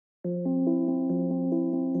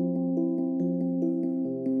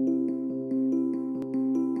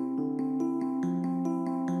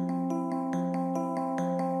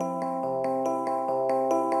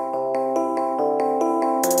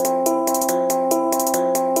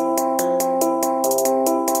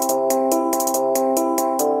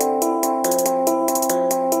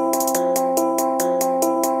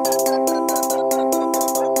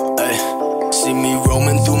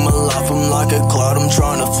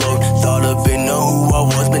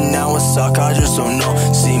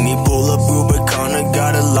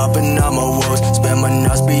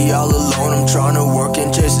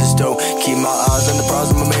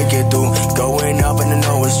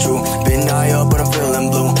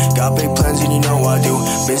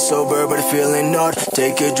been sober but I'm feeling odd.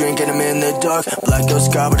 Take a drink and I'm in the dark. Blackout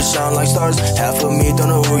sky but it shine like stars. Half of me don't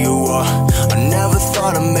know who you are. I never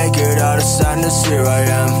thought I'd make it out of sadness, here I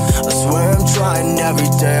am. I swear I'm trying every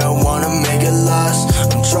day, I wanna make it last.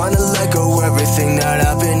 I'm trying to let go everything that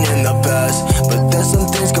happened in the past, but then some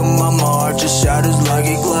things come out, my heart just shatters like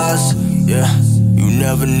a glass. Yeah, you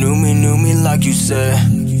never knew me like you said.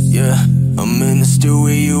 Yeah, I'm in the stew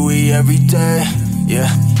with you every day. Yeah,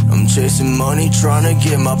 I'm chasing money, trying to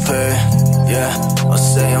get my pay. Yeah, I'll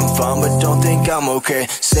say I'm fine, but don't think I'm okay.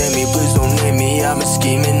 Save me, please don't name me, I've been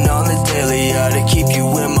scheming on the daily. Yeah, to keep you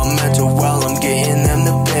in my mental while I'm getting them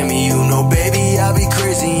to pay me. You know, baby, I be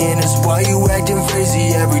crazy, and it's why you acting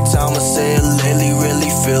crazy. Every time I say it lately,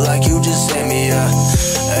 really feel like you just hate me, yeah.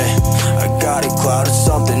 Hey, I got a cloud of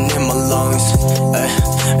something in my lungs, hey,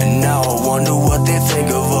 and now I wonder what they think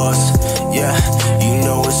of us. Yeah, you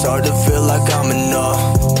know it's hard to feel like I'm enough.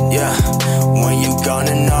 Yeah, when you gone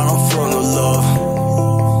and I don't feel no love.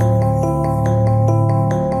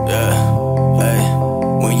 Yeah, hey,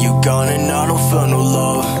 when you gone and I don't feel no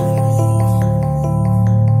love.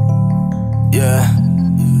 Yeah,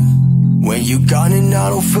 when you gone and I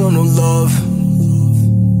don't feel no love.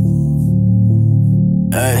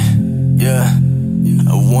 Hey, yeah,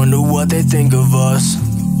 I wonder what they think of us.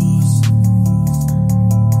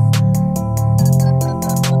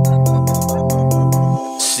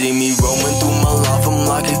 See me roaming through my life, I'm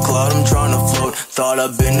like a cloud, I'm trying to float. Thought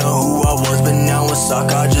I've been to who I was, but now it's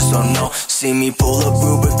like I just don't know. See me pull up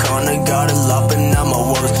Rubicon, I got a lot, but now my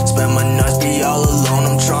woes. Spend my nights be all alone,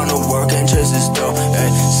 I'm trying to work and chase this dough. Hey,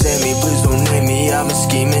 save me, please don't name me, I've been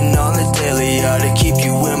scheming on the daily. Yeah, to keep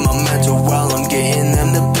you in my mental while I'm getting them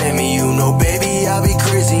to pay me. You know, baby, I be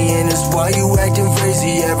crazy, and it's why you acting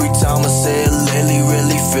crazy. Every time I say it lately,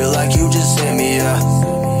 really feel like you just hate me, yeah.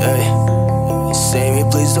 Hey, save me,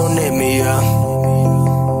 please don't hate me, yeah.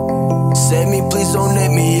 Save me, please don't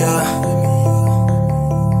hate me, yeah.